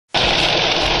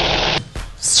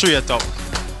straight up.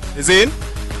 You see?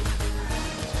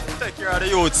 Take care of the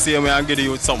youth, same way, and give the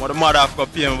youth something. The mother have to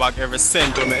pay me back every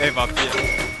cent I ever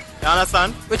pay. You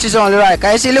understand? Which is only right.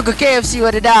 Can you see, look at KFC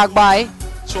with the dog buy?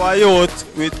 So a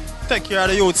youth, we take care of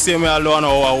the youth, same way alone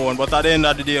our own. But at the end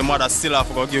of the day, mother still have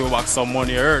to go give back some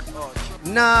money, heard?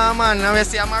 Nah, man, I'm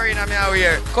see a marine and I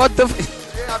wear. Cut the...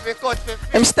 Cut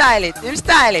Him style it, him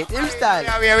style it, him style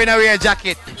it. We don't wear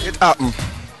jacket. It happen.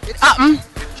 It happen?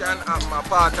 It can happen, my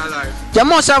part of life. You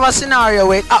must have a scenario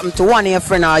where it happened to one of your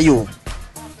friend or you.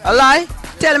 A lie?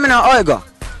 Tell me now how it go.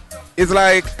 It's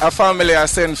like a family I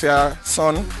send for your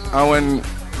son, and when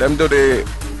them do the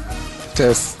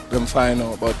test, them find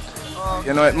out. But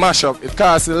you know, it mash up. It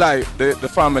costs the life, the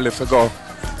family for go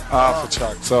off the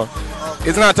track. So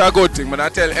it's not a good thing. But I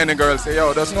tell any girl, say,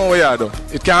 yo, there's no way I do.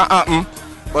 It can't happen,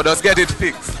 but just get it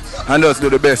fixed and just do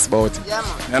the best about it. Yeah,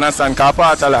 man. You understand? Because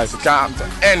part of life, it can't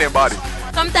happen to anybody.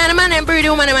 Sometimes the man breed the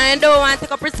woman and don't want to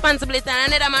take up responsibility,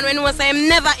 and another man when he was saying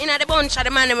never in the bunch of the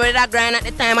man with that grind at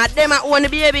the time, and them own the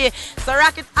baby. So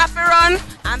Rocket have to run,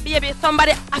 and baby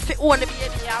somebody have to own the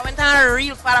baby. I went on a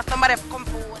real father, somebody come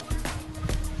forward.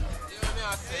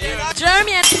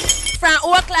 Jeremy from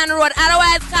Oakland Road,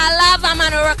 otherwise called Lava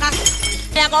Man worker.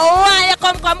 They go, why you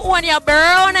come own your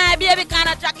brown eye baby kind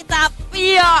of jacket off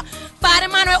fear. For the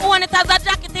man who own it as a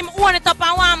jacket, him own it up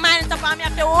and want mine it up and me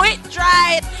have to wait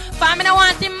dry it. For me don't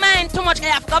want him mine too much, I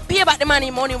have to pay back the money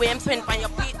where him spend on your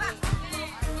feet.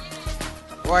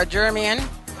 Or Jermaine?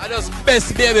 I just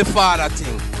best baby father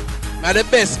thing. I'm the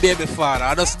best baby father.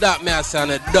 I just that me I say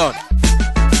and it done.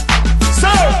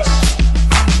 Search!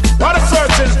 What are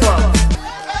searching for?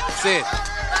 See.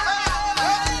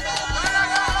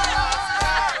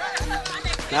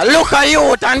 Now look at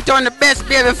you and turn the best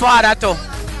baby father too.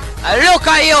 Look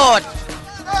at you.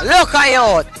 Look at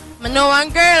you. I know one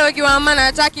girl will give a man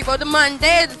a jacket, but the man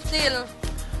dead still.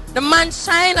 The man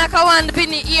shine like I want to pin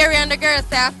the area and the girl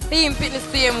say I see him pin the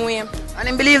same way. And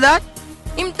him believe that?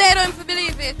 Him dead or him to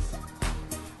believe it.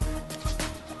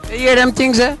 You hear them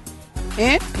things, eh?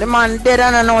 Eh? The man dead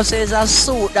and I know says a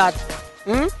suit that.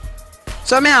 Hmm?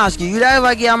 So me ask you, you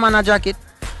ever give a man a jacket?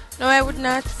 No, I would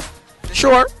not.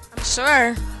 Sure? I'm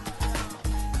sure.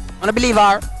 Wanna believe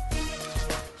her?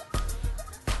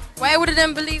 Why would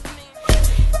them believe me?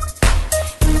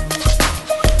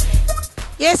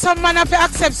 Yes, some man have to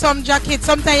accept some jacket.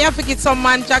 Sometimes you have to get some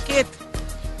man jacket.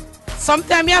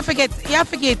 Sometimes you have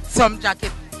to get some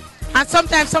jacket. And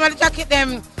sometimes some of the jacket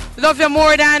them love you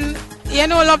more than, you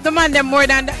know, love the man them more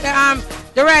than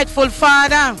the rightful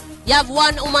father. You have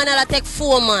one woman that take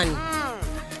 4 men.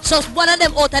 So one of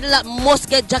them out of the lot must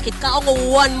get jacket because only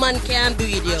one man can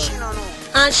breed you.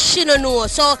 And she don't know.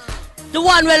 So the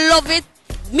one will love it.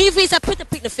 Me if it's a pretty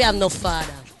pick if you have no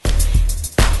father.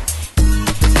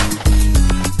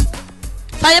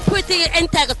 For you pretty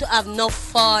entitled to have no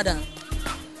father.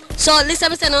 So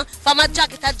listen, I say for my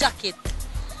jacket a jacket.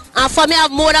 And for me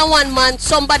have more than one man,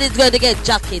 somebody's going to get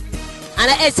jacket. And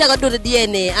I say I go do the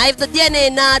DNA. And if the DNA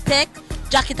not take,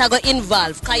 jacket I go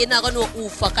involve. Because you're not going to know who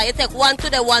for. Because you take one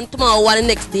today, one tomorrow, one the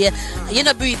next day. You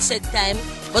know breed set time,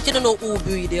 but you don't know who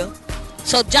breed you.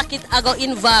 So jacket I go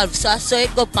involved. So I saw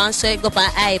it go pan,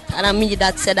 hype. And I mean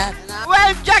that said that.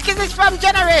 Well, jacket is from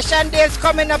generation days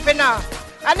coming up now.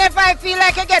 And if I feel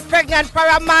like I get pregnant for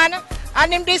a man,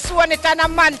 and him this one it and a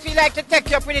man feel like to take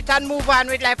you up with it and move on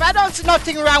with life, I don't see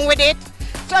nothing wrong with it.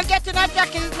 So getting a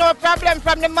jacket is no problem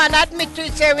from the man. Admit to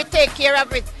it, say we take care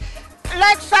of it.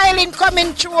 Like filing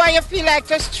coming through and you feel like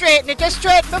to straighten it, you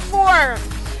straight before.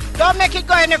 Don't make it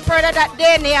go any further that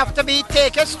DNA have to be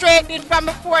taken. Straighten it from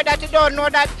before that you don't know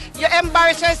that you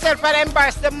embarrass yourself and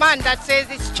embarrass the man that says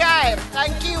it's child.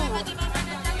 Thank you.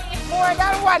 More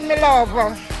than one, my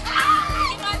love.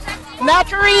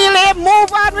 Not really.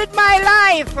 Move on with my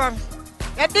life.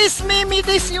 This me,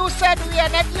 this you said we.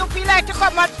 And if you feel like to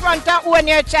come out front and own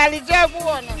your child, it's your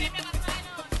own.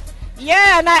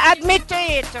 Yeah, and I admit to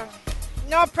it.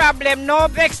 No problem, no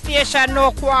vexation,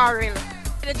 no quarrel.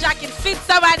 The jacket fits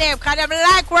some of them because they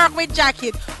like work with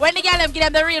jacket. When they get them, give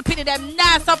them the real pity, them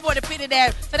not support the pity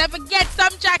them. So they forget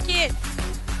some jacket.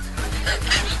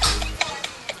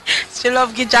 She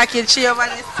love get jacket, she over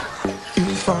this.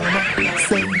 Informer,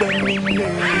 send them in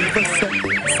there.